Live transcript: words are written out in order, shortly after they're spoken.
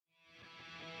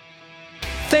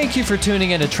Thank you for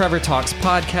tuning in to Trevor Talks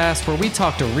podcast, where we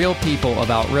talk to real people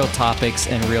about real topics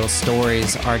and real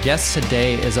stories. Our guest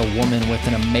today is a woman with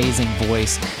an amazing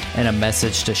voice and a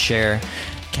message to share.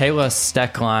 Kayla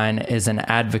Stoecklein is an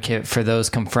advocate for those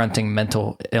confronting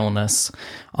mental illness.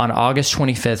 On August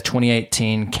 25th,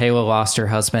 2018, Kayla lost her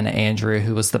husband, Andrew,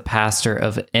 who was the pastor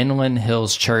of Inland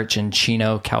Hills Church in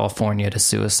Chino, California, to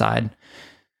suicide.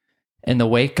 In the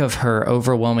wake of her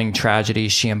overwhelming tragedy,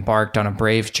 she embarked on a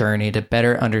brave journey to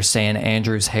better understand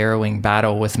Andrew's harrowing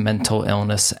battle with mental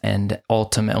illness and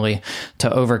ultimately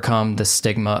to overcome the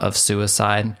stigma of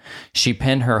suicide. She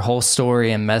penned her whole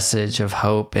story and message of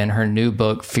hope in her new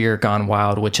book, Fear Gone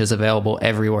Wild, which is available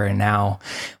everywhere now.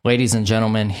 Ladies and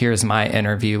gentlemen, here's my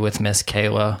interview with Miss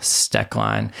Kayla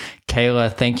Stoecklein.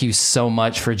 Kayla, thank you so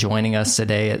much for joining us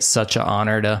today. It's such an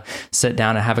honor to sit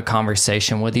down and have a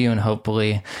conversation with you and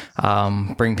hopefully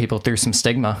bring people through some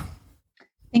stigma.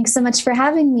 Thanks so much for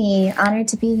having me. Honored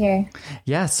to be here.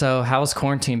 Yeah. So how's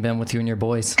quarantine been with you and your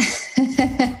boys?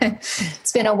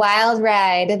 It's been a wild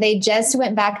ride. They just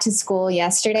went back to school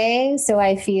yesterday, so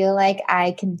I feel like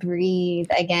I can breathe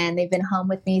again. They've been home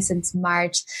with me since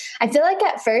March. I feel like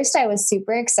at first I was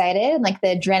super excited, like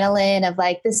the adrenaline of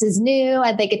like, this is new.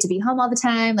 They get to be home all the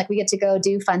time. Like we get to go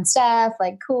do fun stuff,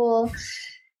 like cool.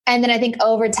 And then I think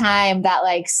over time that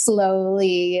like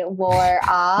slowly wore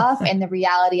off and the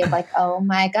reality of like, oh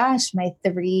my gosh, my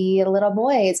 3 little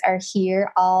boys are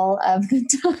here all of the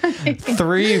time.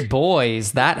 3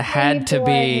 boys. That had to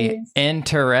be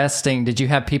interesting. Did you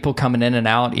have people coming in and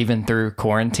out even through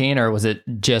quarantine, or was it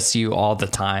just you all the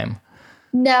time?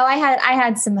 No, I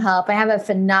had some help. I have a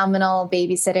phenomenal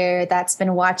babysitter that's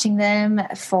been watching them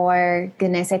for,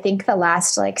 goodness, I think the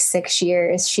last like 6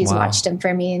 years she's watched them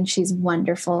for me, and she's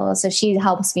wonderful. So she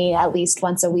helps me at least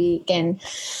once a week. And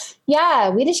yeah,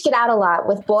 we just get out a lot.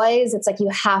 With boys, it's like you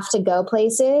have to go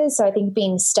places. So I think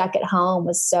being stuck at home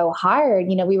was so hard.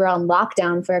 You know, we were on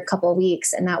lockdown for a couple of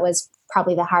weeks, and that was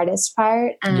probably the hardest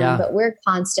part. But we're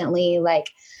constantly like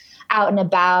out and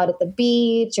about at the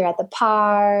beach or at the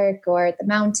park or at the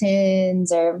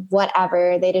mountains or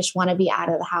whatever. They just want to be out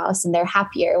of the house, and they're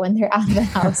happier when they're out of the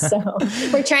house. So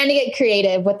we're trying to get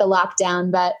creative with the lockdown,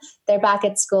 but they're back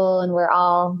at school and we're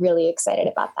all really excited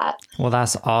about that. Well,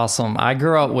 that's awesome. I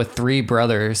grew up with 3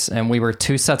 brothers, and we were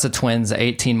 2 sets of twins,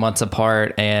 18 months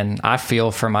apart. And I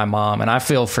feel for my mom and I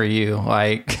feel for you.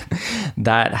 Like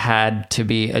that had to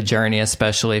be a journey,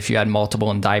 especially if you had multiple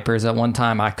in diapers at one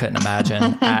time. I couldn't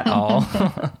imagine at all.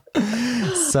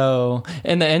 So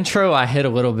in the intro, I hit a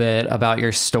little bit about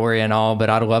your story and all, but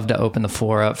I'd love to open the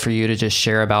floor up for you to just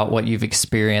share about what you've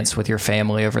experienced with your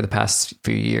family over the past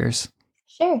few years.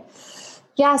 Sure.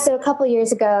 Yeah. So a couple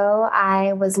years ago,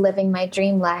 I was living my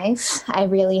dream life. I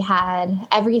really had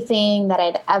everything that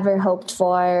I'd ever hoped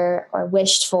for or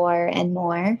wished for and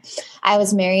more. I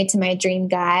was married to my dream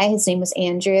guy. His name was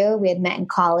Andrew. We had met in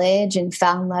college and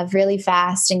fell in love really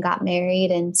fast and got married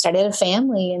and started a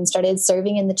family and started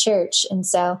serving in the church. And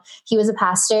so he was a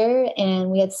pastor,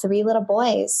 and we had 3 little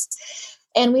boys.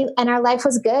 And our life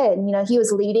was good. You know, he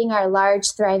was leading our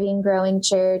large, thriving, growing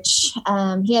church.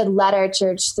 He had led our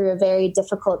church through a very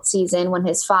difficult season when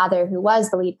his father, who was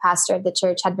the lead pastor of the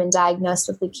church, had been diagnosed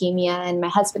with leukemia. And my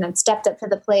husband had stepped up to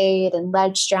the plate and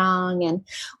led strong and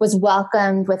was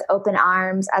welcomed with open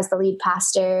arms as the lead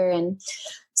pastor. And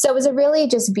so it was a really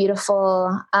just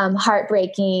beautiful,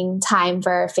 heartbreaking time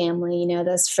for our family, you know,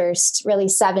 those first really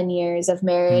 7 years of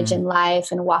marriage and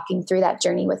life and walking through that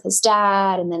journey with his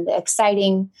dad. And then the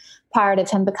exciting part of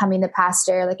him becoming the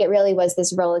pastor. Like it really was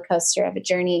this roller coaster of a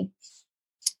journey.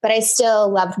 But I still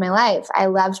loved my life. I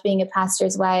loved being a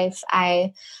pastor's wife.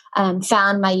 I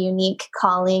found my unique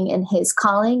calling in his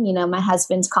calling. You know, my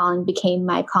husband's calling became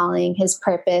my calling, his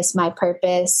purpose, my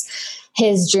purpose,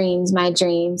 his dreams, my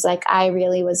dreams. Like I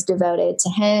really was devoted to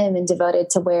him and devoted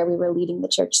to where we were leading the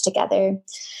church together.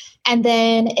 And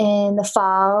then in the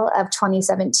fall of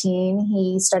 2017,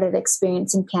 he started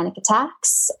experiencing panic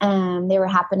attacks. They were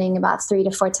happening about 3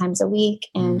 to 4 times a week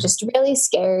and just really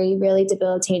scary, really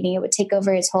debilitating. It would take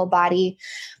over his whole body,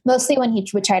 mostly when he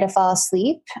would try to fall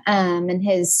asleep. And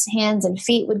his hands and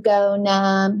feet would go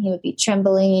numb. He would be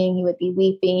trembling. He would be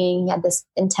weeping. He had this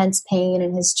intense pain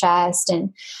in his chest.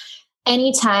 And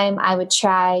anytime I would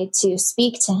try to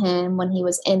speak to him when he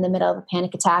was in the middle of the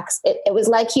panic attacks, it was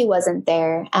like he wasn't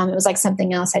there. It was like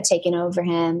something else had taken over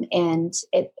him. And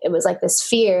it was like this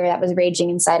fear that was raging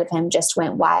inside of him just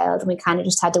went wild. And we kind of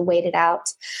just had to wait it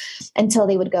out until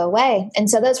they would go away.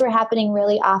 And so those were happening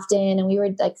really often. And we were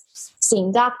like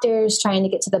seeing doctors, trying to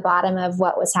get to the bottom of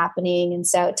what was happening. And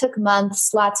so it took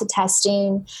months, lots of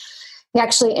testing. He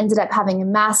actually ended up having a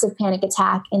massive panic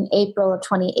attack in April of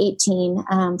 2018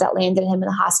 that landed him in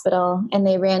the hospital. And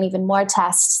they ran even more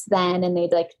tests then, and they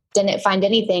didn't find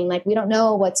anything. Like, we don't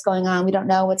know what's going on. We don't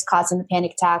know what's causing the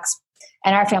panic attacks.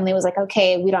 And our family was like,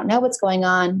 okay, we don't know what's going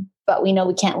on, but we know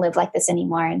we can't live like this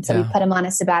anymore. And so we put him on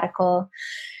a sabbatical,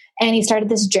 and he started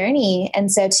this journey.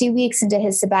 And so 2 weeks into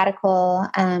his sabbatical,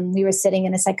 we were sitting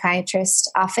in a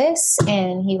psychiatrist's office,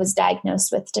 and he was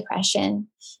diagnosed with depression.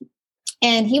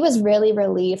 And he was really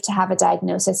relieved to have a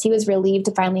diagnosis. He was relieved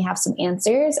to finally have some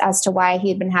answers as to why he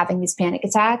had been having these panic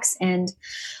attacks. And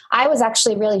I was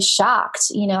actually really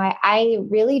shocked. You know, I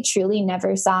really, truly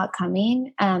never saw it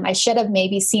coming. I should have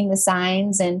maybe seen the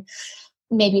signs, and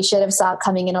maybe should have saw it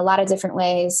coming in a lot of different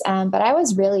ways. But I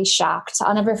was really shocked.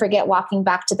 I'll never forget walking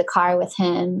back to the car with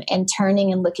him and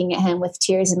turning and looking at him with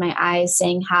tears in my eyes,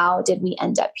 saying, how did we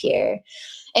end up here?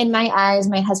 In my eyes,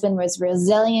 my husband was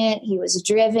resilient. He was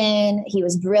driven. He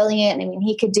was brilliant. I mean,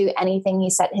 he could do anything he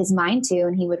set his mind to,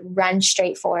 and he would run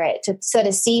straight for it. So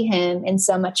to see him in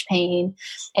so much pain,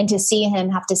 and to see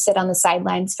him have to sit on the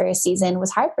sidelines for a season,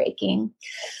 was heartbreaking.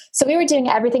 So we were doing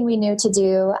everything we knew to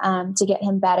do to get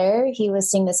him better. He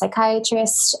was seeing the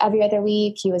psychiatrist every other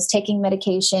week. He was taking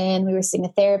medication. We were seeing a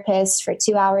therapist for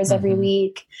 2 hours every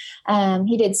week.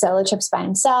 He did solo trips by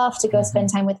himself to go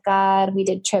spend time with God. We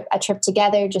did a trip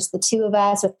together, just the two of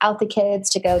us without the kids,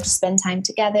 to go to spend time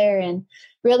together. And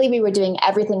really, we were doing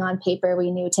everything on paper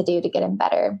we knew to do to get him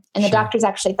better. And the doctors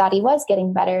actually thought he was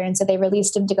getting better. And so they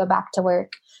released him to go back to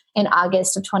work in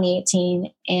August of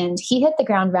 2018. And he hit the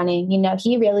ground running. You know,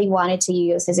 he really wanted to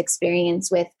use his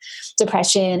experience with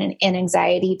depression and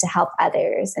anxiety to help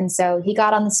others. And so he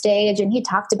got on the stage and he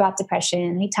talked about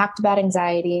depression. He talked about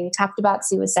anxiety. He talked about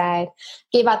suicide,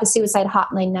 gave out the suicide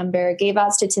hotline number, gave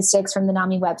out statistics from the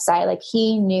NAMI website. Like,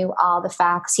 he knew all the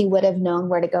facts. He would have known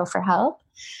where to go for help.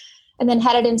 And then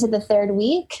headed into the third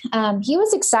week, he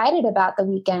was excited about the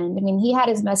weekend. I mean, he had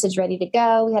his message ready to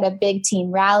go. We had a big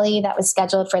team rally that was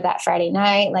scheduled for that Friday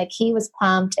night. Like, he was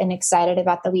pumped and excited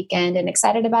about the weekend and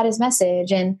excited about his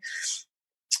message. And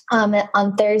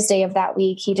on Thursday of that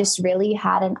week, he just really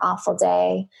had an awful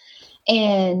day,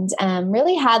 and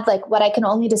really had like what I can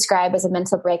only describe as a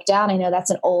mental breakdown. I know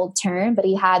that's an old term, but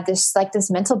he had this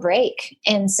mental break.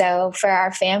 And so for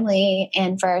our family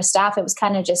and for our staff, it was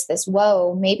kind of just this,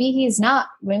 whoa, maybe he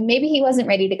wasn't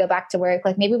ready to go back to work.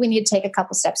 Like, maybe we need to take a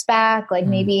couple steps back. Like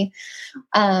maybe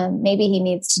he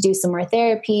needs to do some more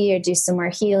therapy, or do some more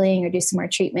healing, or do some more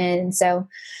treatment. And so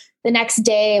the next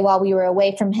day, while we were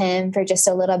away from him for just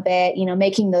a little bit, you know,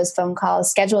 making those phone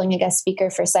calls, scheduling a guest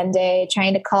speaker for Sunday,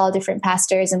 trying to call different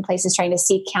pastors and places, trying to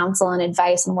seek counsel and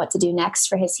advice on what to do next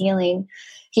for his healing,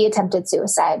 he attempted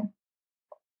suicide.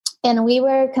 And we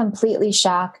were completely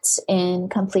shocked and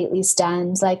completely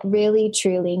stunned, like, really,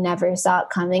 truly never saw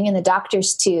it coming. And the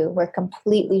doctors too were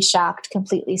completely shocked,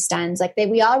 completely stunned. Like,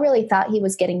 we all really thought he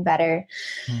was getting better.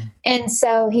 And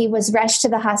so he was rushed to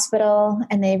the hospital,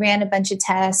 and they ran a bunch of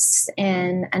tests,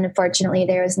 and unfortunately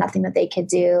there was nothing that they could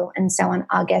do. And so on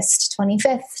August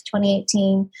 25th,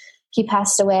 2018, he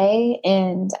passed away,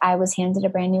 and I was handed a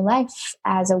brand new life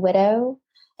as a widow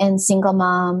and single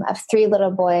mom of 3 little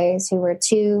boys who were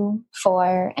 2,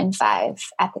 4, and 5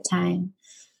 at the time.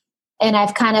 And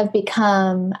I've kind of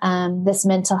become this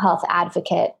mental health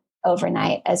advocate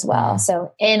overnight as well.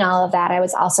 So in all of that, I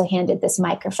was also handed this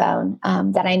microphone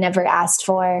that I never asked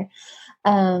for,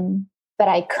 but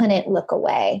I couldn't look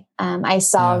away. I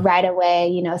saw right away,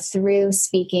 you know, through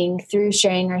speaking, through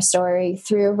sharing our story,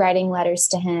 through writing letters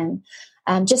to him,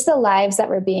 just the lives that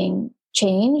were being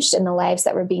changed, and the lives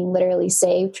that were being literally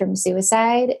saved from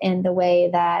suicide, and the way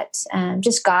that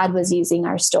just God was using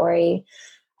our story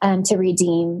to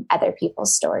redeem other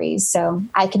people's stories. So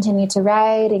I continued to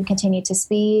write and continue to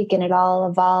speak, and it all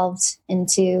evolved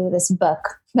into this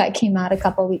book that came out a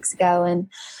couple weeks ago. And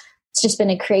it's just been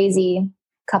a crazy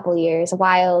couple years,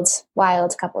 wild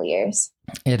couple years.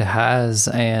 It has.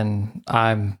 And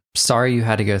I'm sorry you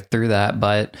had to go through that,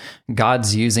 but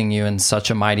God's using you in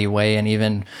such a mighty way. And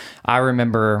even I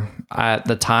remember at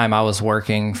the time I was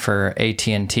working for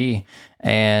AT&T,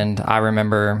 and I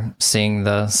remember seeing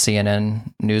the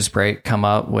CNN news break come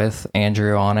up with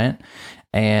Andrew on it.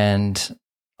 And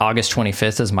August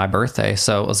 25th is my birthday.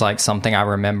 So it was like something I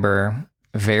remember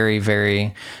very,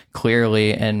 very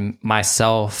clearly. And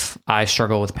myself, I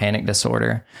struggle with panic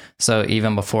disorder. So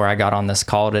even before I got on this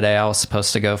call today, I was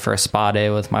supposed to go for a spa day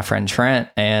with my friend Trent,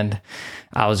 and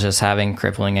I was just having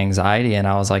crippling anxiety. And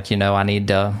I was like, you know, I need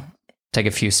to take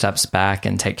a few steps back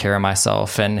and take care of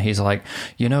myself. And he's like,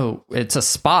 you know, it's a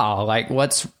spa. Like,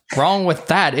 what's wrong with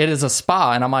that? It is a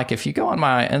spa. And I'm like, if you go on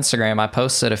my Instagram, I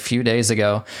posted a few days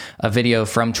ago a video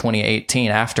from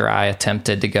 2018 after I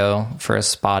attempted to go for a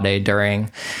spa day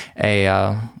during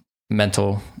a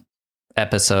mental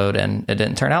episode, and it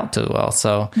didn't turn out too well.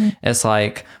 So it's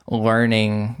like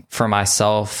learning for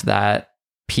myself that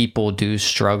people do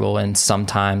struggle, and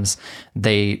sometimes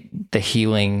the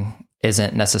healing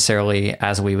isn't necessarily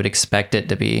as we would expect it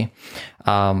to be.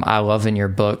 I love in your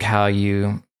book how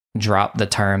you drop the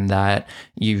term that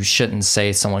you shouldn't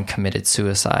say someone committed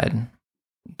suicide.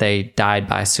 They died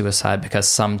by suicide, because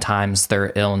sometimes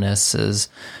their illness is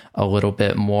a little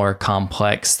bit more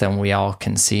complex than we all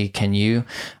can see. Can you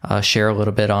share a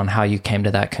little bit on how you came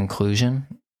to that conclusion?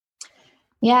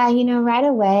 Yeah, right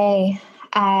away,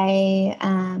 I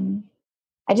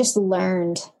just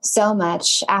learned so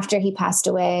much after he passed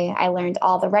away. I learned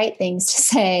all the right things to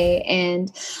say,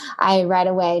 and I right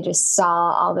away just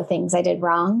saw all the things I did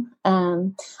wrong.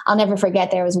 I'll never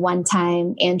forget, there was one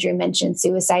time Andrew mentioned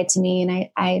suicide to me, and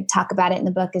I talk about it in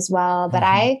the book as well. But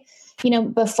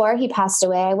before he passed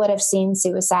away, I would have seen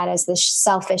suicide as this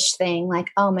selfish thing.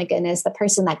 Like, oh my goodness, the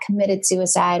person that committed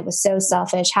suicide was so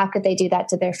selfish. How could they do that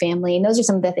to their family? And those are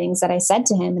some of the things that I said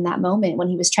to him in that moment when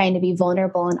he was trying to be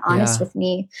vulnerable and honest with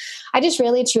me. I just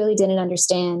really, truly didn't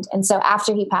understand. And so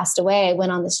after he passed away, I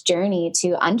went on this journey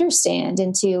to understand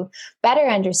and to better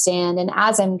understand. And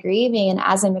as I'm grieving and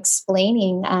as I'm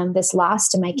explaining this loss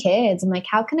to my kids, I'm like,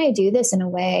 how can I do this in a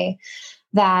way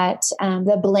that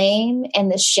the blame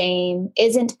and the shame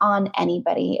isn't on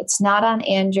anybody? It's not on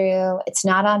Andrew. It's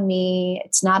not on me.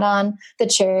 It's not on the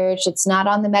church. It's not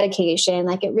on the medication.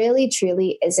 Like, it really,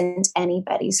 truly isn't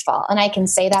anybody's fault. And I can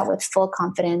say that with full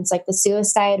confidence. Like, the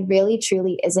suicide really,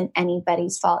 truly isn't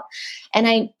anybody's fault. And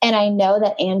I know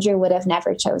that Andrew would have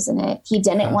never chosen it. He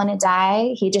didn't want to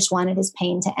die. He just wanted his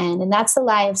pain to end. And that's the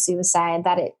lie of suicide,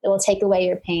 that it will take away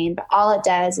your pain. But all it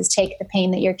does is take the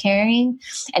pain that you're carrying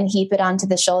and heap it onto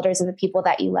the shoulders of the people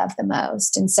that you love the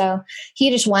most. And so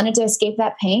he just wanted to escape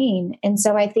that pain. And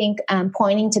so I think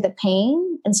pointing to the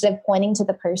pain instead of pointing to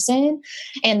the person,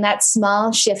 and that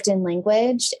small shift in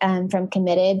language from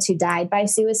committed to died by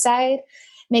suicide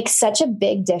makes such a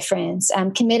big difference.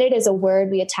 Committed is a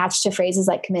word we attach to phrases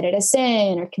like committed a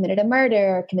sin or committed a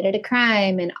murder or committed a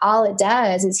crime. And all it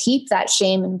does is heap that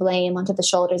shame and blame onto the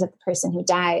shoulders of the person who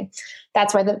died.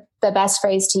 That's why the best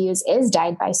phrase to use is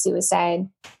died by suicide.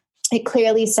 It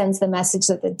clearly sends the message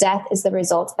that the death is the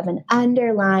result of an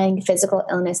underlying physical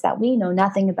illness that we know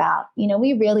nothing about.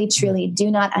 We really, truly do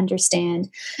not understand,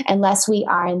 unless we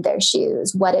are in their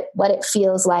shoes, what it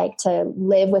feels like to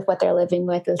live with what they're living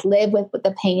with, live with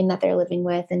the pain that they're living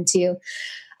with, and to,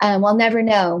 we'll never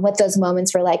know what those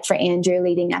moments were like for Andrew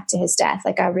leading up to his death.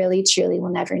 Like, I really, truly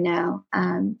will never know.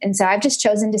 And so I've just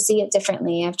chosen to see it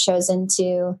differently. I've chosen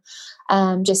to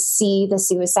just see the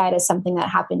suicide as something that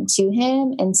happened to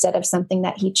him instead of something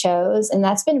that he chose. And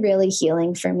that's been really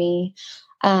healing for me,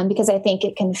 because I think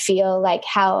it can feel like,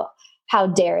 how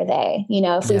dare they?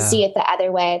 If we see it the other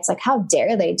way, it's like, how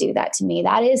dare they do that to me?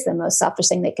 That is the most selfish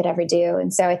thing they could ever do.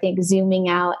 And so I think zooming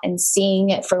out and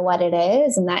seeing it for what it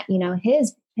is, and that,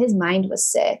 his mind was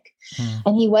sick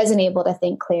and he wasn't able to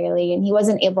think clearly, and he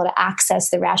wasn't able to access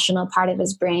the rational part of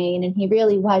his brain. And he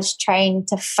really was trying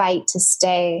to fight to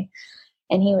stay.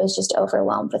 And he was just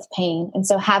overwhelmed with pain. And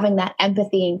so having that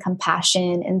empathy and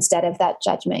compassion instead of that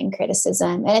judgment and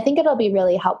criticism. And I think it'll be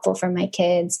really helpful for my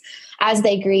kids as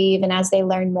they grieve and as they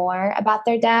learn more about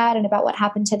their dad and about what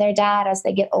happened to their dad as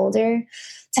they get older,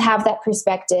 to have that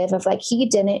perspective of like, he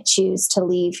didn't choose to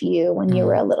leave you when you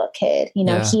were a little kid.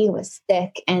 He was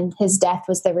sick, and his death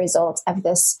was the result of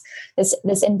this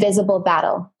invisible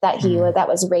battle that that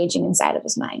was raging inside of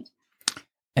his mind.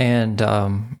 And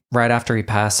right after he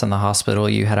passed in the hospital,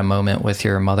 you had a moment with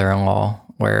your mother-in-law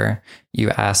where you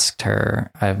asked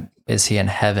her, is he in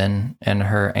heaven? And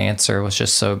her answer was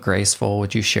just so graceful.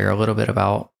 Would you share a little bit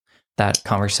about that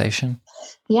conversation?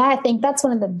 Yeah, I think that's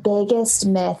one of the biggest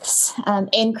myths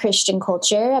in Christian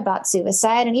culture about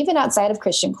suicide. And even outside of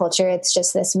Christian culture, it's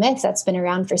just this myth that's been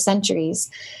around for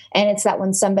centuries. And it's that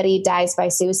when somebody dies by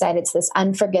suicide, it's this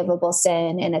unforgivable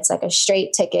sin. And it's like a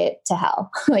straight ticket to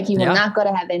hell. Like, you will not go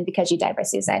to heaven because you died by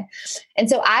suicide. And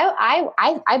so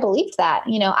I believed that.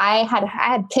 I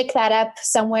had picked that up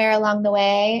somewhere along the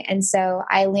way. And so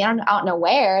I don't know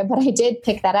where, but I did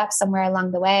pick that up somewhere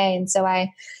along the way. And so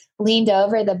I leaned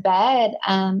over the bed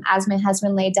as my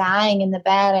husband lay dying in the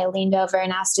bed. I leaned over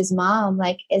and asked his mom,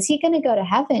 like, is he going to go to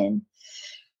heaven?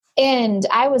 And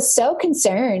I was so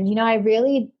concerned, I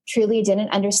really truly didn't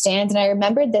understand. And I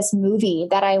remembered this movie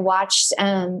that I watched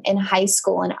in high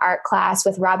school in art class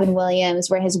with Robin Williams,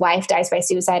 where his wife dies by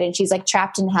suicide and she's like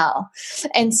trapped in hell.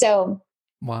 And so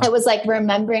Wow. it was like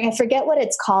remembering, I forget what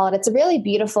it's called. It's a really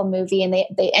beautiful movie, and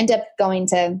they end up going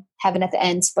to heaven at the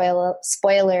end. Spoiler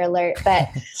alert. But,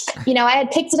 I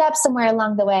had picked it up somewhere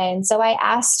along the way. And so I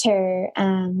asked her,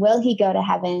 will he go to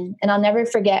heaven? And I'll never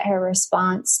forget her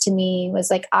response to me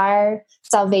was like, our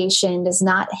salvation does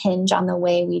not hinge on the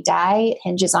way we die. It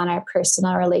hinges on our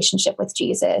personal relationship with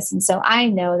Jesus. And so I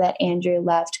know that Andrew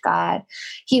loved God.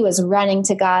 He was running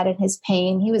to God in his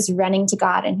pain. He was running to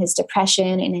God in his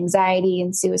depression and anxiety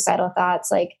and suicidal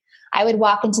thoughts. Like, I would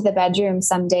walk into the bedroom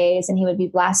some days and he would be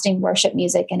blasting worship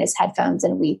music in his headphones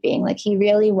and weeping. Like, he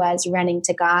really was running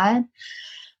to God.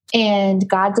 And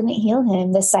God didn't heal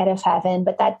him this side of heaven,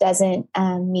 but that doesn't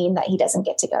mean that he doesn't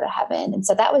get to go to heaven. And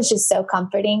so that was just so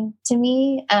comforting to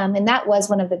me. And that was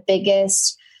one of the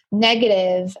biggest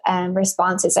negative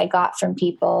responses I got from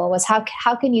people was, how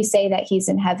can you say that he's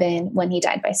in heaven when he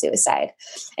died by suicide?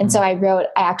 And so I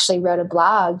actually wrote a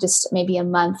blog just maybe a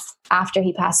month after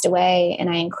he passed away. And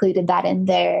I included that in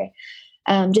there.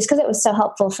 Just because it was so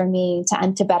helpful for me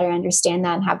to better understand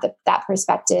that and have that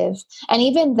perspective. And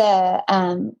even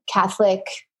the Catholic,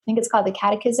 I think it's called the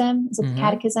Catechism. Is it the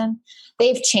Catechism?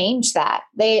 They've changed that.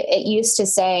 It used to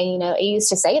say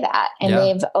that,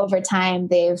 and over time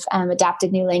they've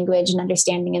adapted new language and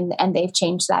understanding, and they've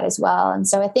changed that as well. And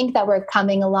so I think that we're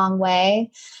coming a long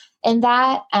way in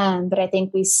that, but I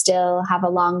think we still have a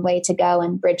long way to go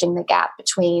in bridging the gap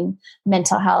between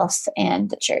mental health and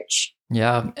the church.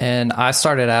 Yeah. And I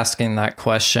started asking that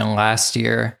question last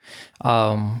year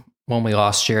when we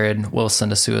lost Jared Wilson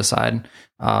to suicide.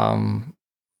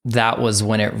 That was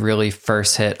when it really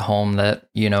first hit home that,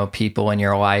 people in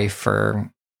your life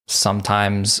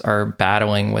sometimes are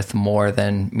battling with more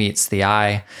than meets the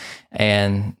eye.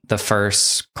 And the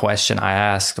first question I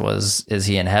asked was, is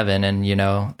he in heaven? And,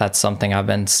 that's something I've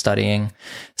been studying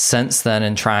since then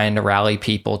and trying to rally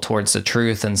people towards the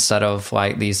truth instead of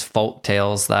like these folk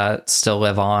tales that still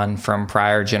live on from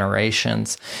prior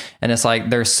generations. And it's like,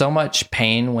 there's so much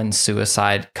pain when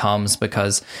suicide comes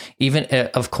because even,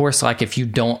 of course, like if you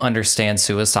don't understand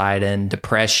suicide and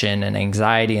depression and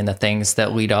anxiety and the things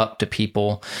that lead up to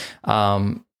people,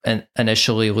 and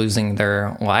initially losing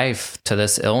their life to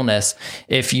this illness,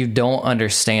 if you don't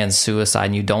understand suicide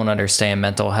and you don't understand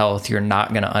mental health, you're not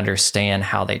going to understand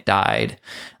how they died.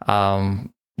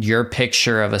 Your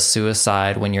picture of a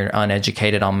suicide when you're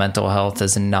uneducated on mental health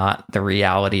is not the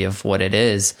reality of what it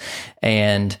is.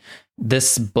 And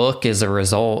this book is a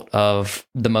result of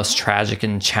the most tragic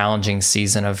and challenging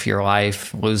season of your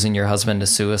life, losing your husband to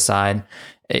suicide.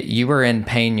 You were in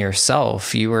pain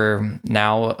yourself. You were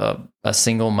now a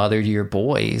single mother to your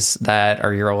boys that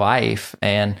are your life.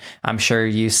 And I'm sure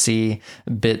you see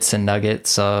bits and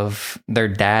nuggets of their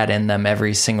dad in them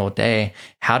every single day.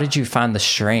 How did you find the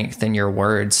strength in your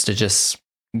words to just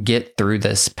get through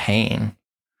this pain?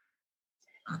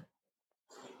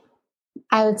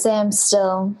 I would say I'm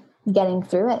still getting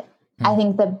through it. I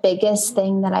think the biggest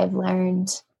thing that I've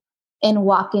learned in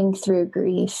walking through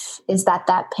grief is that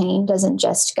pain doesn't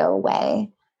just go away.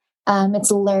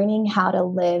 It's learning how to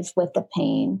live with the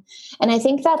pain. And I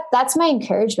think that's my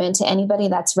encouragement to anybody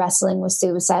that's wrestling with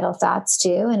suicidal thoughts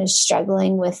too, and is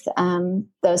struggling with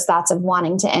those thoughts of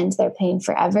wanting to end their pain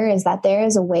forever, is that there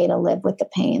is a way to live with the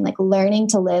pain. Like, learning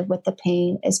to live with the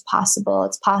pain is possible.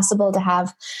 It's possible to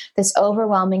have this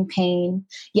overwhelming pain,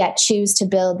 yet choose to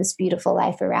build this beautiful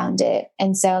life around it.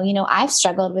 And so, I've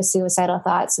struggled with suicidal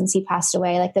thoughts since he passed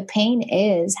away. Like, the pain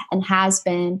is and has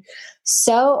been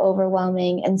so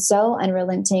overwhelming and so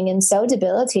unrelenting and so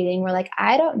debilitating. We're like,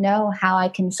 I don't know how I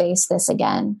can face this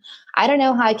again. I don't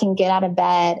know how I can get out of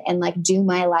bed and do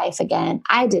my life again.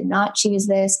 I did not choose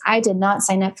this. I did not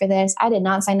sign up for this. I did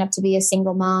not sign up to be a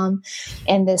single mom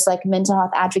and this mental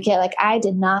health advocate. I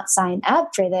did not sign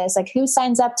up for this. Who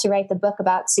signs up to write the book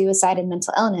about suicide and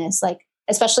mental illness?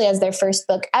 Especially as their first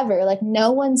book ever,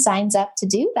 no one signs up to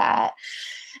do that.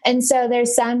 And so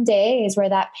there's some days where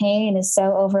that pain is so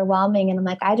overwhelming and I'm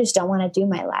like, I just don't want to do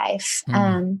my life.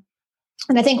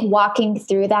 And I think walking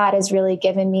through that has really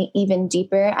given me even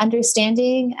deeper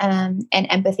understanding and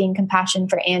empathy and compassion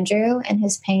for Andrew and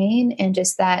his pain, and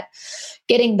just that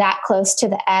getting that close to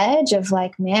the edge of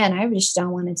man, I just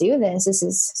don't want to do this. This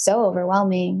is so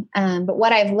overwhelming. But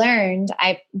what I've learned,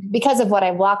 because of what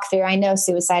I've walked through, I know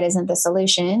suicide isn't the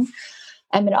solution.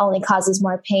 It only causes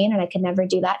more pain, and I could never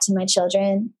do that to my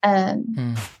children.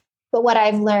 But what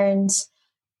I've learned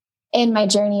in my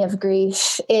journey of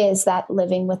grief is that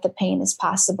living with the pain is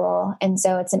possible. And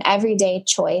so it's an everyday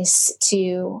choice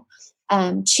to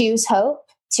choose hope,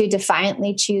 to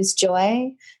defiantly choose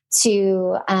joy,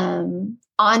 to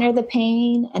honor the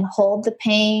pain and hold the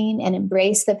pain and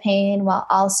embrace the pain, while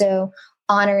also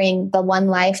honoring the one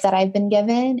life that I've been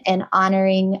given, and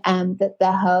honoring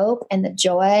the hope and the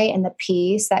joy and the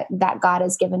peace that God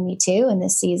has given me too in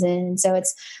this season. And so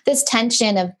it's this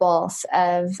tension of both,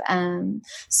 of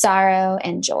sorrow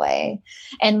and joy.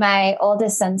 And my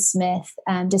oldest son, Smith,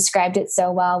 described it so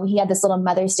well. He had this little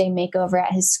Mother's Day makeover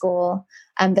at his school.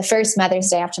 The first Mother's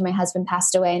Day after my husband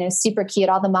passed away. And it was super cute.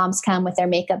 All the moms come with their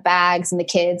makeup bags, and the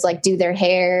kids like do their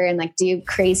hair and like do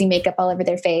crazy makeup all over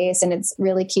their face. And it's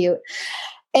really cute.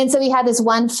 And so we had this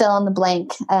one fill in the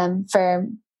blank for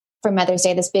Mother's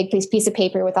Day, this big piece of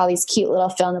paper with all these cute little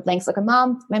fill in the blanks. Like,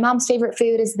 my mom's favorite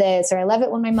food is this, or I love it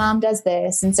when my mom does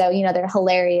this. And so, they're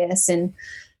hilarious and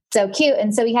so cute.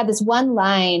 And so we had this one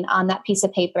line on that piece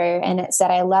of paper, and it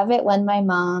said, "I love it when my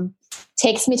mom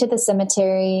takes me to the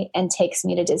cemetery and takes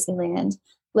me to Disneyland."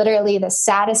 Literally the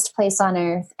saddest place on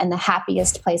earth and the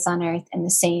happiest place on earth in the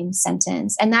same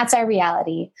sentence. And that's our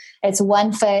reality. It's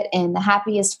one foot in the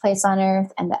happiest place on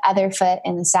earth and the other foot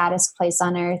in the saddest place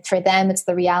on earth. For them, it's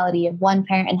the reality of one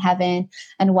parent in heaven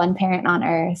and one parent on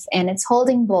earth. And it's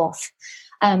holding both.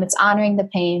 It's honoring the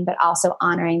pain, but also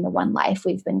honoring the one life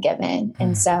we've been given.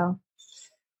 And so,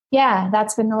 yeah,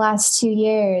 that's been the last 2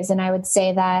 years. And I would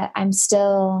say that I'm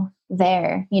still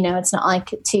there. It's not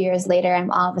like 2 years later,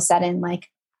 I'm all of a sudden like,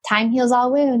 time heals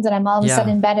all wounds and I'm all of a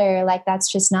sudden better. Like,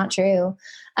 that's just not true.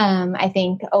 I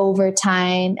think over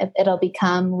time, it'll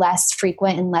become less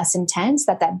frequent and less intense,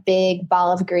 that big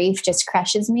ball of grief just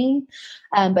crushes me.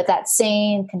 But that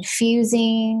same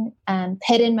confusing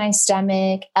pit in my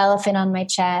stomach, elephant on my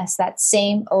chest, that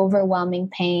same overwhelming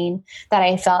pain that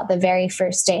I felt the very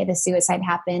first day the suicide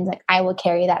happened, like, I will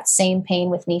carry that same pain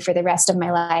with me for the rest of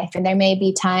my life. And there may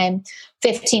be time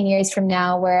 15 years from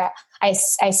now where I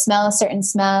smell a certain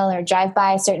smell, or drive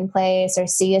by a certain place, or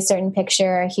see a certain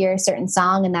picture, or hear a certain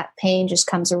song, and that pain just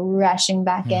comes rushing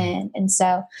back in. And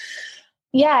so,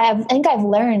 yeah, I think I've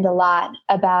learned a lot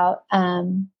about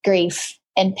grief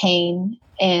and pain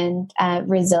and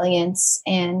resilience,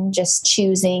 and just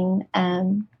choosing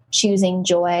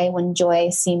joy when joy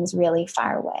seems really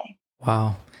far away.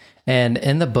 Wow. And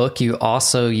in the book, you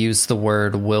also use the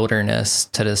word wilderness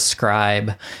to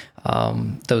describe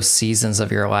those seasons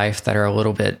of your life that are a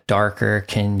little bit darker.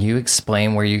 Can you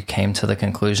explain where you came to the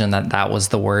conclusion that that was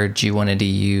the word you wanted to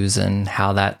use, and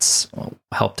how that's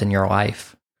helped in your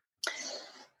life?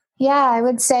 Yeah, I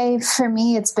would say for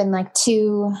me, it's been like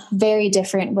two very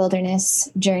different wilderness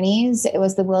journeys. It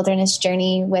was the wilderness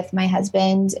journey with my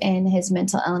husband and his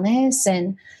mental illness,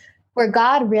 and where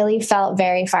God really felt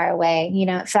very far away.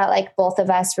 It felt like both of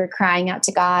us were crying out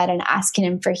to God and asking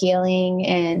him for healing,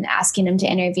 and asking him to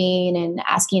intervene, and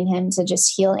asking him to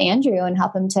just heal Andrew and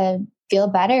help him to feel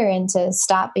better and to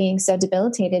stop being so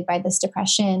debilitated by this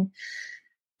depression.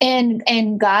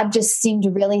 And God just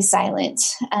seemed really silent.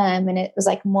 And it was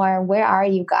like more, where are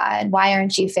you, God? Why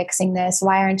aren't you fixing this?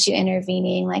 Why aren't you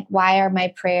intervening? Like, why are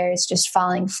my prayers just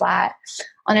falling flat?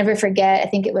 I'll never forget, I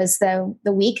think it was the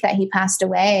week that he passed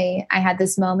away, I had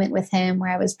this moment with him where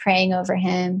I was praying over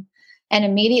him. And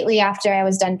immediately after I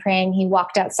was done praying, he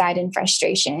walked outside in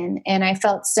frustration. And I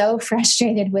felt so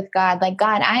frustrated with God. Like,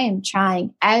 God, I am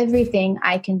trying everything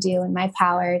I can do in my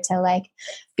power to like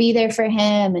be there for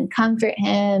him and comfort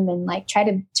him, and like try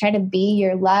to be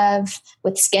your love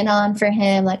with skin on for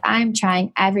him. Like, I'm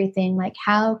trying everything. Like,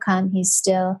 how come he's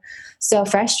still so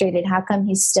frustrated? How come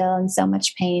he's still in so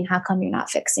much pain? How come you're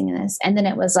not fixing this? And then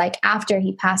it was like, after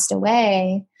he passed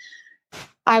away,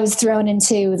 I was thrown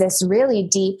into this really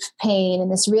deep pain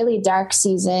and this really dark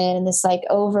season, and this like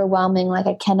overwhelming, like,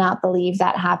 I cannot believe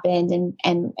that happened.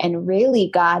 And really,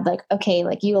 God, like, okay,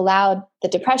 like, you allowed the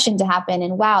depression to happen,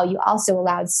 and wow, you also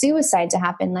allowed suicide to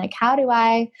happen. Like, how do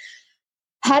I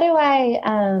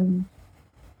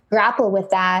grapple with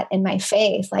that in my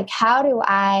faith? Like, how do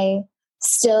I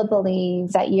still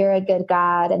believe that you're a good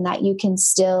God, and that you can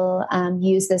still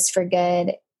use this for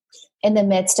good in the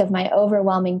midst of my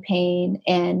overwhelming pain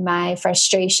and my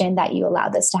frustration that you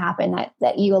allowed this to happen,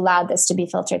 that you allowed this to be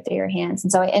filtered through your hands?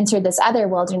 And so I entered this other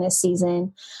wilderness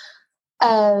season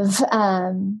of,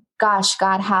 gosh,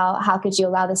 God, how could you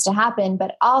allow this to happen?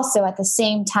 But also at the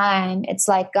same time, it's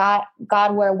like, God,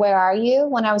 where are you?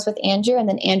 When I was with Andrew, and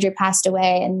then Andrew passed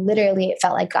away, and literally it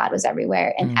felt like God was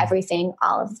everywhere and everything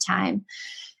all of the time.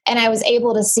 And I was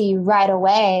able to see right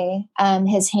away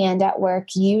his hand at work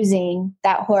using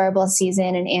that horrible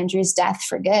season and Andrew's death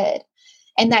for good.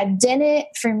 And that didn't,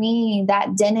 for me, that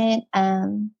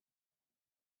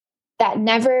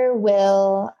never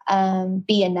will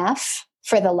be enough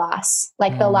for the loss.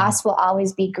 Like the loss will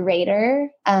always be greater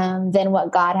than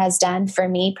what God has done for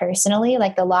me personally.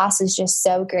 Like the loss is just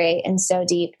so great and so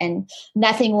deep, and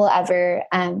nothing will ever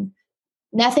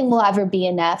be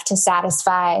enough to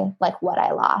satisfy like what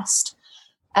I lost.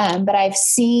 But I've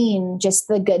seen just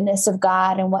the goodness of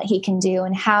God and what he can do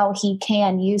and how he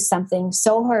can use something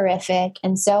so horrific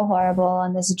and so horrible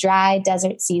in this dry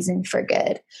desert season for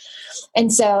good.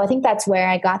 And so I think that's where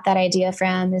I got that idea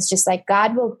from, is just like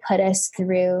God will put us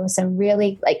through some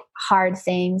really like hard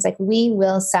things. Like we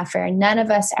will suffer. None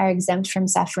of us are exempt from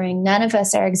suffering. None of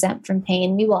us are exempt from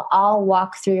pain. We will all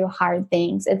walk through hard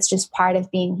things. It's just part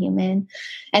of being human.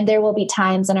 And there will be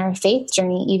times in our faith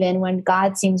journey, even when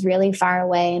God seems really far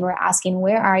away and we're asking,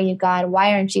 where are you, God?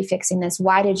 Why aren't you fixing this?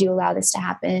 Why did you allow this to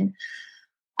happen?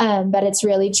 But it's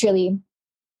really, truly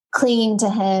clinging to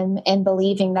him and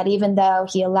believing that even though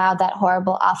he allowed that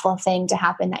horrible, awful thing to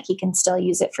happen, that he can still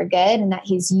use it for good, and that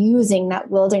he's using that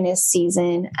wilderness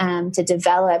season to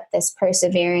develop this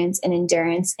perseverance and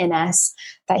endurance in us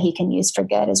that he can use for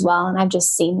good as well. And I've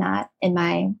just seen that in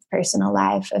my personal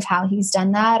life of how he's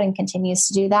done that and continues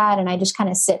to do that. And I just kind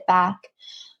of sit back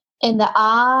in the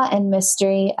awe and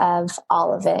mystery of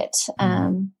all of it.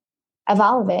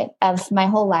 Of my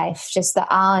whole life, just the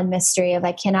awe and mystery of,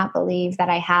 I cannot believe that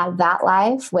I had that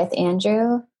life with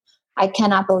Andrew. I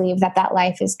cannot believe that that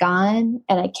life is gone.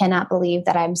 And I cannot believe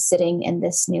that I'm sitting in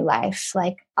this new life.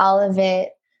 Like all of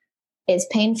it is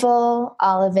painful.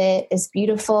 All of it is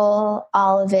beautiful.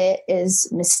 All of it is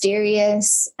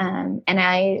mysterious. And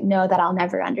I know that I'll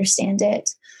never understand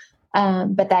it.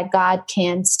 But that God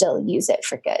can still use it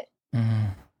for good. Mm-hmm.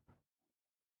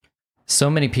 So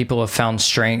many people have found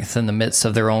strength in the midst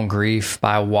of their own grief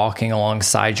by walking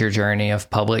alongside your journey of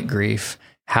public grief.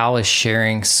 How has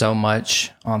sharing so much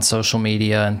on social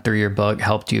media and through your book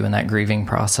helped you in that grieving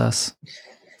process?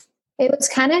 It was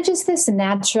kind of just this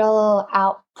natural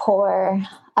outpour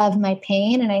of my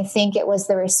pain. And I think it was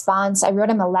the response. I wrote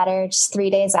him a letter just 3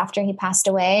 days after he passed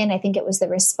away. And I think it was the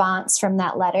response from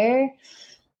that letter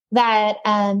that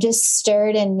just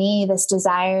stirred in me this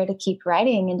desire to keep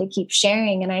writing and to keep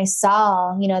sharing. And I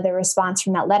saw, the response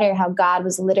from that letter, how God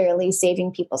was literally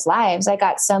saving people's lives. I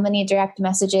got so many direct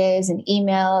messages and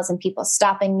emails and people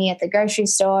stopping me at the grocery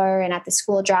store and at the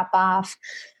school drop off,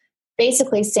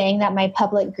 basically saying that my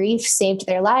public grief saved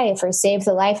their life or saved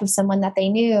the life of someone that they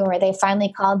knew, or they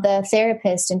finally called the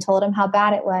therapist and told him how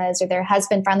bad it was, or their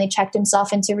husband finally checked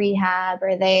himself into rehab,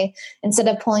 or they, instead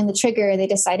of pulling the trigger, they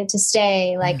decided to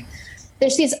stay. Like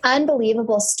there's these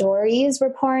unbelievable stories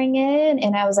were pouring in.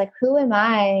 And I was like, who am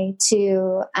I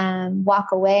to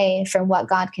walk away from what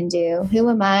God can do? Who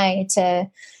am I to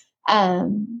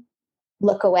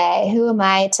look away? Who am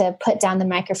I to put down the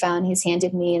microphone he's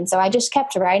handed me? And so I just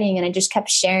kept writing and I just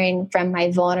kept sharing from my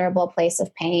vulnerable place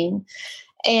of pain.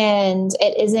 And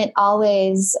it isn't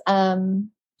always,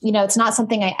 it's not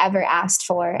something I ever asked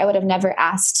for. I would have never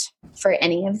asked for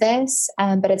any of this.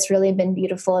 But it's really been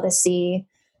beautiful to see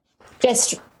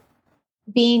just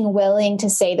being willing to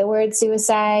say the word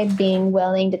suicide, being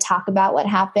willing to talk about what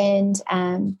happened,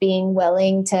 being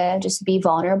willing to just be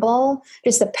vulnerable,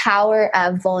 just the power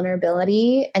of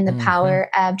vulnerability and the power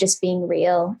of just being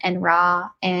real and raw.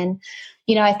 And,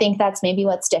 I think that's maybe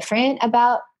what's different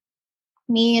about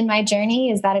me and my journey,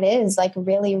 is that it is like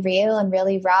really real and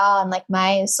really raw. And like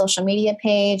my social media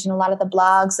page and a lot of the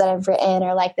blogs that I've written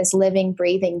are like this living,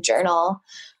 breathing journal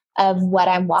of what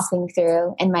I'm walking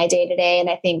through in my day to day. And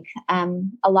I think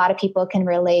a lot of people can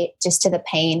relate just to the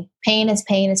pain. Pain is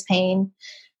pain is pain.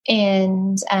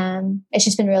 And it's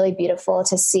just been really beautiful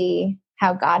to see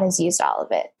how God has used all of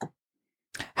it.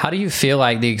 How do you feel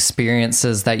like the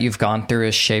experiences that you've gone through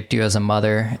has shaped you as a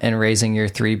mother in raising your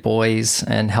 3 boys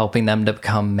and helping them to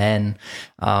become men?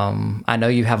 I know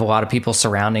you have a lot of people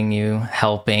surrounding you,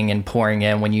 helping and pouring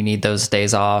in when you need those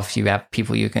days off. You have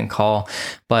people you can call.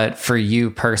 But for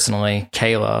you personally,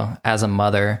 Kayla, as a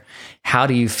mother, how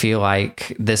do you feel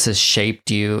like this has shaped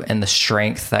you and the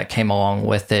strength that came along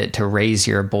with it to raise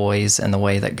your boys in the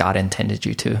way that God intended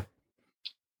you to?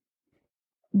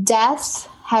 Death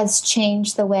has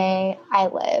changed the way I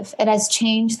live. It has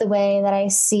changed the way that I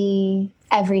see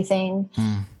everything.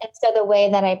 And so the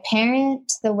way that I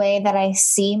parent, the way that I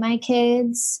see my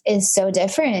kids is so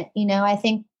different. I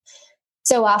think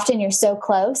so often you're so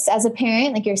close as a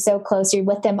parent, like you're so close, you're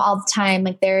with them all the time.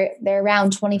 Like they're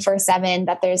around 24/7,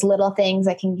 that there's little things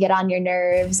that can get on your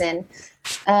nerves and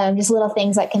just little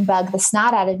things that can bug the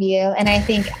snot out of you. And I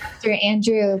think after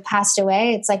Andrew passed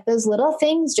away, it's like those little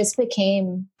things just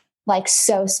became like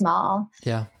so small.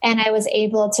 Yeah. And I was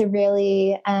able to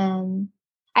really,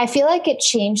 I feel like it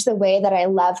changed the way that I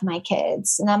love my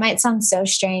kids. And that might sound so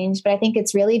strange, but I think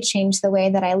it's really changed the way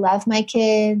that I love my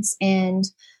kids. And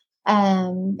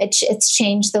it's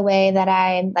changed the way that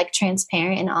I'm like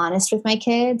transparent and honest with my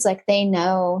kids. Like they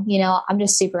know, I'm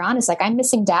just super honest. Like I'm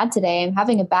missing dad today. I'm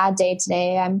having a bad day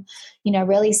today. I'm,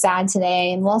 really sad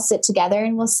today. And we'll sit together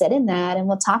and we'll sit in that and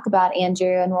we'll talk about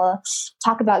Andrew and we'll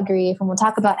talk about grief and we'll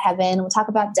talk about heaven and we'll talk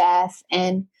about death.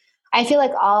 And I feel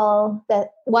like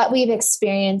what we've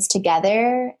experienced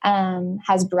together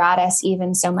has brought us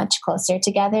even so much closer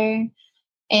together.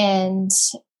 And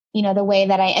the way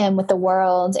that I am with the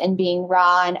world and being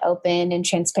raw and open and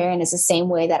transparent is the same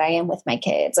way that I am with my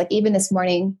kids. Like even this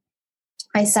morning,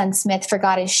 my son Smith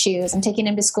forgot his shoes. I'm taking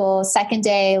him to school, second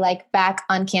day, like back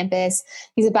on campus.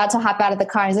 He's about to hop out of the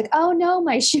car. He's like, oh no,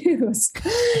 my shoes.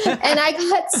 And I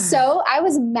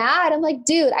was mad. I'm like,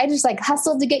 dude, I just like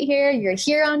hustled to get here. You're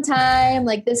here on time.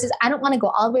 Like I don't want to go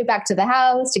all the way back to the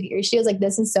house to get your shoes. Like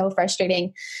this is so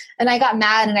frustrating. And I got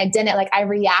mad and I didn't, like I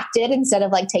reacted instead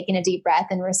of like taking a deep breath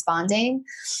and responding.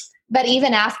 But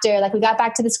even after, like we got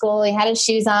back to the school, he had his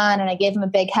shoes on and I gave him a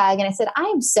big hug and I said, I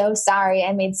am so sorry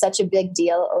I made such a big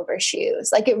deal over shoes.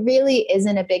 Like it really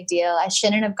isn't a big deal. I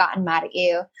shouldn't have gotten mad at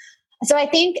you. So I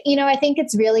think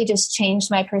it's really just changed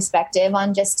my perspective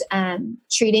on just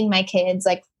treating my kids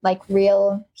like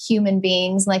real human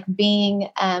beings, like being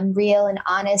real and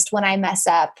honest when I mess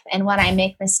up and when I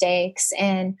make mistakes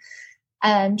and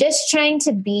just trying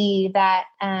to be that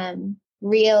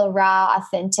real, raw,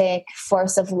 authentic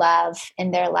force of love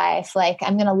in their life. Like,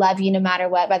 I'm going to love you no matter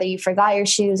what, whether you forgot your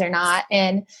shoes or not.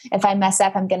 And if I mess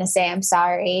up, I'm going to say, I'm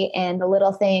sorry. And the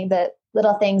little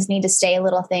things need to stay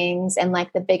little things. And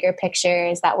like the bigger picture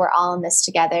is that we're all in this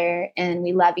together and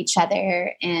we love each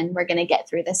other and we're going to get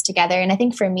through this together. And I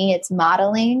think for me, it's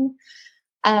modeling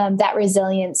that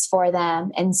resilience for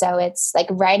them. And so it's like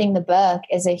writing the book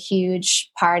is a huge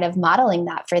part of modeling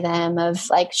that for them, of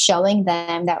like showing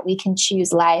them that we can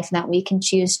choose life and that we can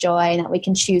choose joy and that we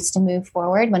can choose to move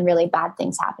forward when really bad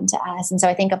things happen to us. And so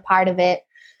I think a part of it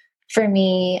for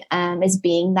me is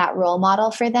being that role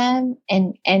model for them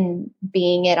and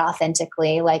being it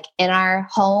authentically, like in our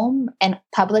home and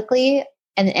publicly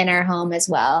and in our home as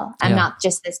well. I'm not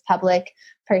just this public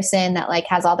person that like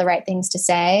has all the right things to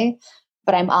say,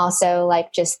 but I'm also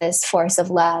like just this force of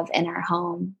love in our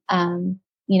home,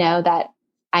 that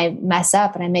I mess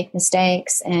up and I make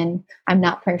mistakes and I'm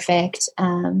not perfect,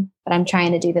 but I'm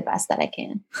trying to do the best that I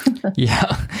can.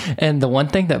 Yeah. And the one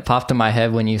thing that popped in my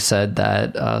head when you said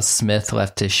that Smith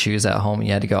left his shoes at home,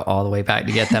 you had to go all the way back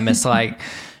to get them. It's like,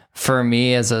 for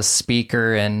me as a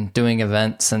speaker and doing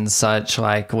events and such,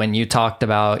 like when you talked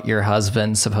about your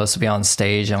husband supposed to be on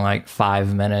stage in like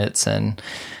 5 minutes and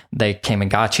they came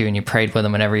and got you and you prayed with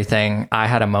them and everything. I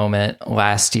had a moment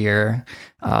last year.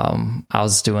 I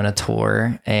was doing a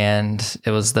tour and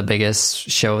it was the biggest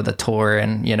show of the tour.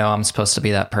 And, I'm supposed to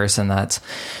be that person that's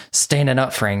standing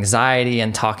up for anxiety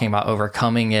and talking about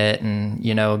overcoming it. And,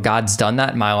 God's done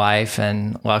that in my life.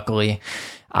 And luckily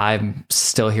I'm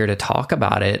still here to talk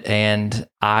about it. And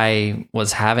I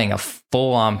was having a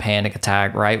full-on panic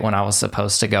attack right when I was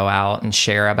supposed to go out and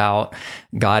share about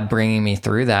God bringing me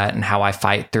through that and how I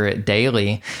fight through it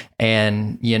daily.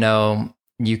 And,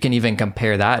 you can even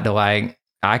compare that to like,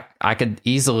 I could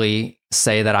easily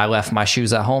say that I left my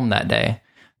shoes at home that day,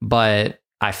 but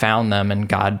I found them and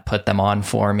God put them on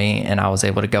for me and I was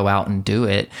able to go out and do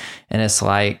it. And it's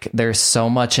like, there's so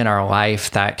much in our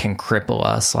life that can cripple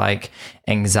us, like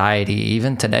anxiety.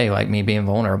 Even today, like me being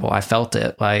vulnerable, I felt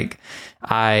it. Like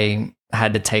I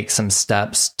had to take some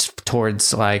steps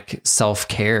towards like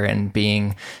self-care and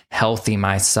being healthy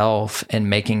myself and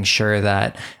making sure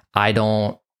that I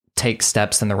don't take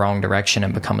steps in the wrong direction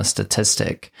and become a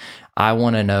statistic. I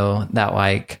want to know that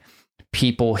like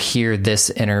people hear this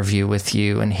interview with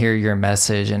you and hear your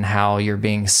message and how you're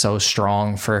being so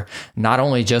strong for not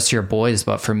only just your boys,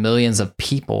 but for millions of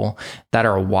people that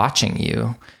are watching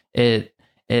you.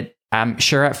 I'm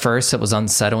sure at first it was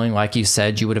unsettling. Like you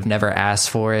said, you would have never asked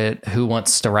for it. Who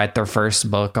wants to write their first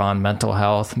book on mental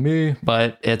health? Me.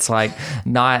 But it's like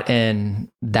not in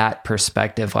that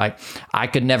perspective. Like I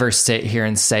could never sit here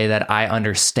and say that I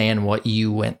understand what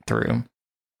you went through.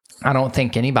 I don't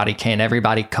think anybody can.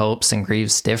 Everybody copes and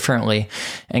grieves differently.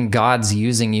 And God's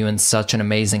using you in such an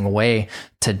amazing way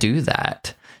to do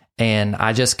that. And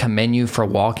I just commend you for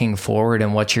walking forward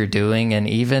in what you're doing. And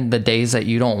even the days that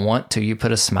you don't want to, you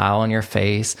put a smile on your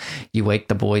face, you wake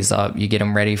the boys up, you get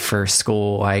them ready for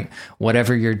school, like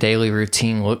whatever your daily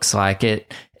routine looks like,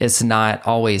 it's not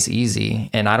always easy.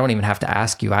 And I don't even have to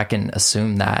ask you, I can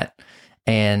assume that.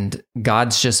 And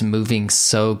God's just moving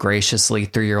so graciously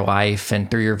through your life and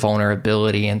through your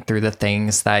vulnerability and through the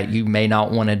things that you may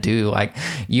not want to do. Like,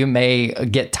 you may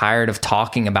get tired of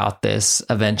talking about this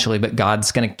eventually, but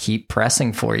God's going to keep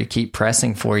pressing for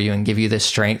you and give you the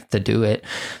strength to do it.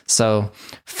 So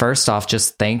first off,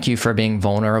 just thank you for being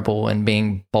vulnerable and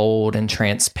being bold and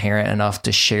transparent enough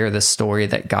to share the story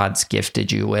that God's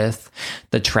gifted you with.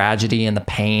 The tragedy and the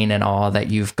pain and all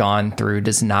that you've gone through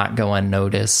does not go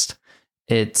unnoticed.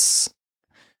 It's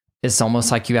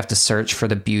almost like you have to search for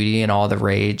the beauty and all the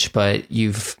rage, but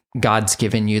God's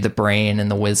given you the brain and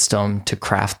the wisdom to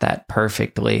craft that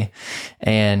perfectly.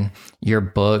 And your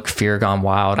book, Fear Gone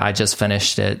Wild, I just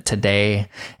finished it today,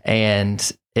 and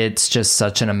it's just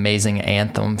such an amazing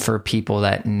anthem for people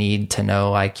that need to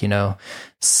know, like,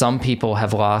 some people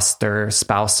have lost their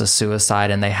spouse to suicide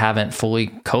and they haven't fully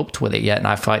coped with it yet. And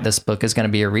I feel like this book is going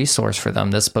to be a resource for them.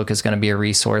 This book is going to be a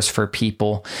resource for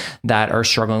people that are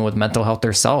struggling with mental health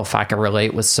themselves. I can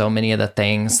relate with so many of the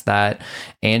things that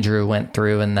Andrew went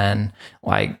through, and then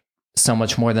like so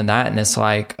much more than that. And it's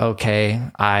like, okay,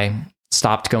 I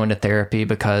stopped going to therapy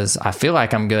because I feel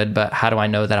like I'm good, but how do I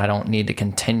know that I don't need to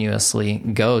continuously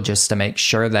go just to make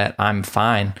sure that I'm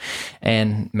fine?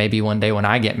 And maybe one day when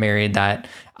I get married, that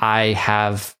I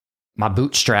have my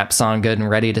bootstraps on good and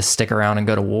ready to stick around and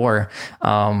go to war,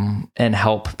 and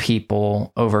help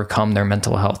people overcome their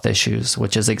mental health issues,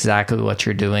 which is exactly what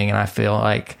you're doing. And I feel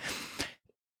like,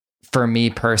 for me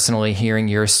personally, hearing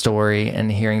your story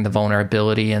and hearing the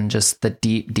vulnerability and just the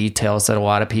deep details that a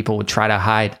lot of people would try to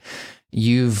hide,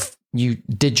 you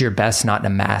did your best not to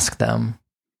mask them.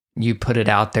 You put it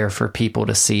out there for people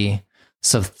to see.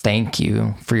 So thank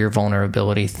you for your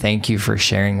vulnerability. Thank you for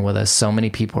sharing with us. So many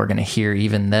people are going to hear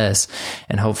even this,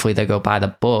 and hopefully they go buy the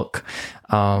book.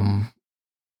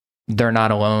 They're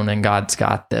not alone, and God's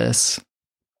got this.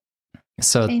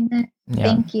 So Amen. Yeah.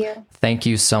 Thank you. Thank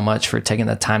you so much for taking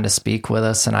the time to speak with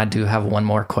us. And I do have one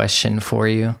more question for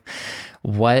you.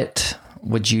 What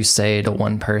would you say to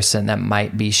one person that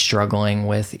might be struggling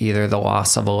with either the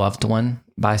loss of a loved one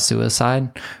by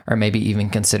suicide, or maybe even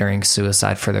considering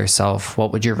suicide for themselves?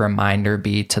 What would your reminder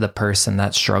be to the person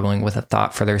that's struggling with a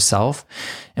thought for themselves?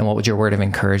 And what would your word of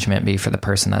encouragement be for the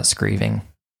person that's grieving?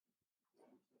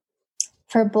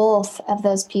 For both of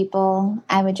those people,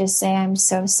 I would just say, I'm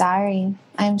so sorry.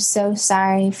 I'm so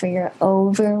sorry for your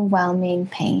overwhelming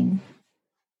pain.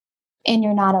 And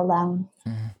you're not alone.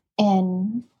 Mm-hmm.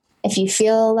 And if you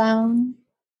feel alone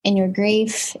in your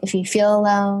grief, if you feel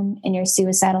alone in your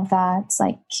suicidal thoughts,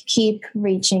 like, keep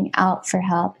reaching out for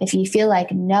help. If you feel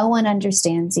like no one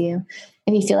understands you,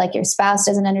 if you feel like your spouse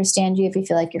doesn't understand you, if you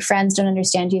feel like your friends don't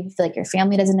understand you, if you feel like your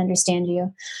family doesn't understand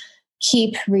you,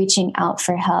 keep reaching out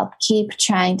for help. Keep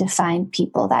trying to find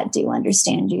people that do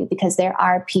understand you, because there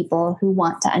are people who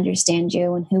want to understand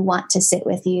you and who want to sit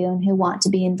with you and who want to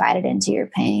be invited into your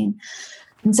pain.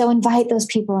 And so invite those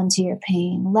people into your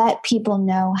pain. Let people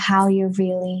know how you're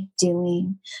really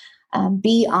doing.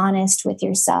 Be honest with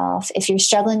yourself. If you're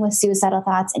struggling with suicidal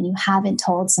thoughts and you haven't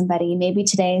told somebody, maybe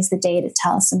today is the day to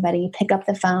tell somebody. Pick up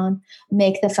the phone,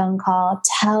 make the phone call,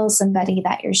 tell somebody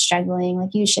that you're struggling.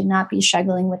 Like, you should not be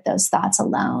struggling with those thoughts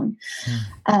alone.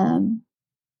 And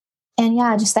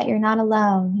yeah, just that you're not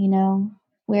alone.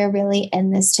 We're really in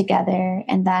this together,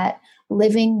 and that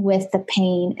living with the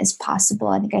pain is possible.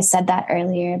 I think I said that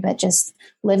earlier, but just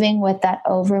living with that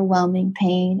overwhelming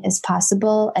pain is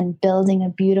possible, and building a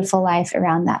beautiful life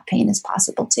around that pain is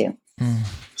possible too.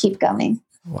 Keep going.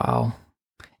 Wow.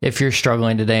 If you're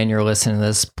struggling today and you're listening to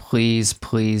this, please,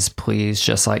 please, please,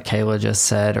 just like Kayla just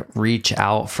said, reach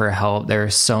out for help. There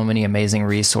are so many amazing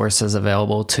resources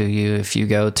available to you. If you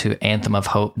go to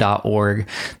anthemofhope.org,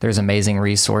 there's amazing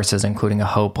resources, including a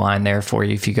hope line there for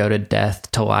you. If you go to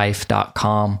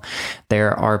deathtolife.com,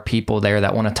 there are people there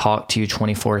that want to talk to you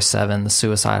 24/7, the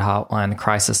suicide hotline, the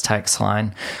crisis text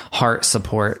line,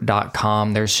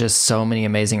 heartsupport.com. There's just so many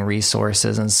amazing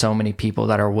resources and so many people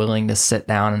that are willing to sit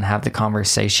down and have the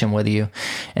conversation with you,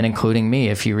 and including me.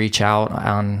 If you reach out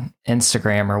on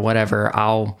Instagram or whatever,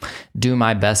 I'll do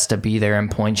my best to be there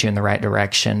and point you in the right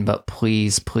direction. But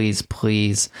please, please,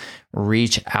 please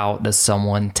reach out to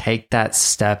someone. Take that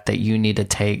step that you need to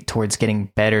take towards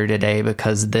getting better today,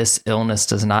 because this illness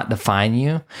does not define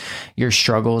you. Your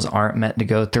struggles aren't meant to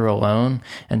go through alone.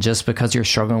 And just because you're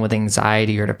struggling with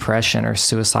anxiety or depression or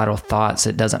suicidal thoughts,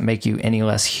 it doesn't make you any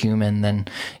less human than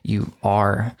you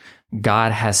are.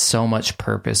 God has so much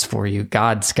purpose for you.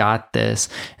 God's got this.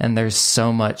 And there's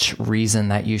so much reason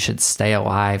that you should stay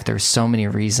alive. There's so many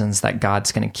reasons that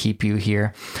God's going to keep you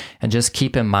here. And just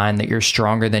keep in mind that you're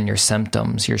stronger than your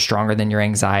symptoms. You're stronger than your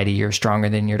anxiety. You're stronger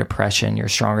than your depression. You're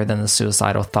stronger than the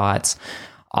suicidal thoughts.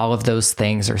 All of those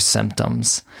things are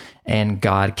symptoms, and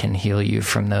God can heal you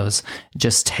from those.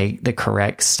 Just take the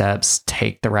correct steps,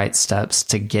 take the right steps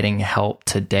to getting help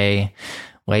today.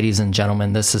 Ladies and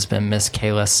gentlemen, this has been Miss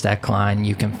Kayla Stoecklein.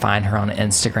 You can find her on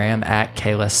Instagram at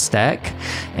Kayla Steck,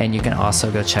 and you can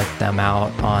also go check them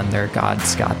out on their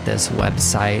God's Got This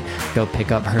website. Go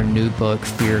pick up her new book,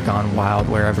 Fear Gone Wild,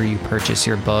 wherever you purchase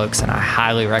your books, and I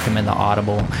highly recommend the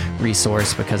Audible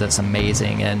resource because it's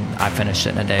amazing, and I finished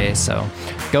it in a day. So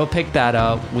go pick that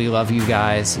up. We love you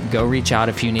guys. Go reach out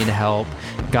if you need help.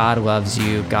 God loves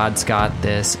you. God's got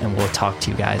this, and we'll talk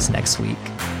to you guys next week.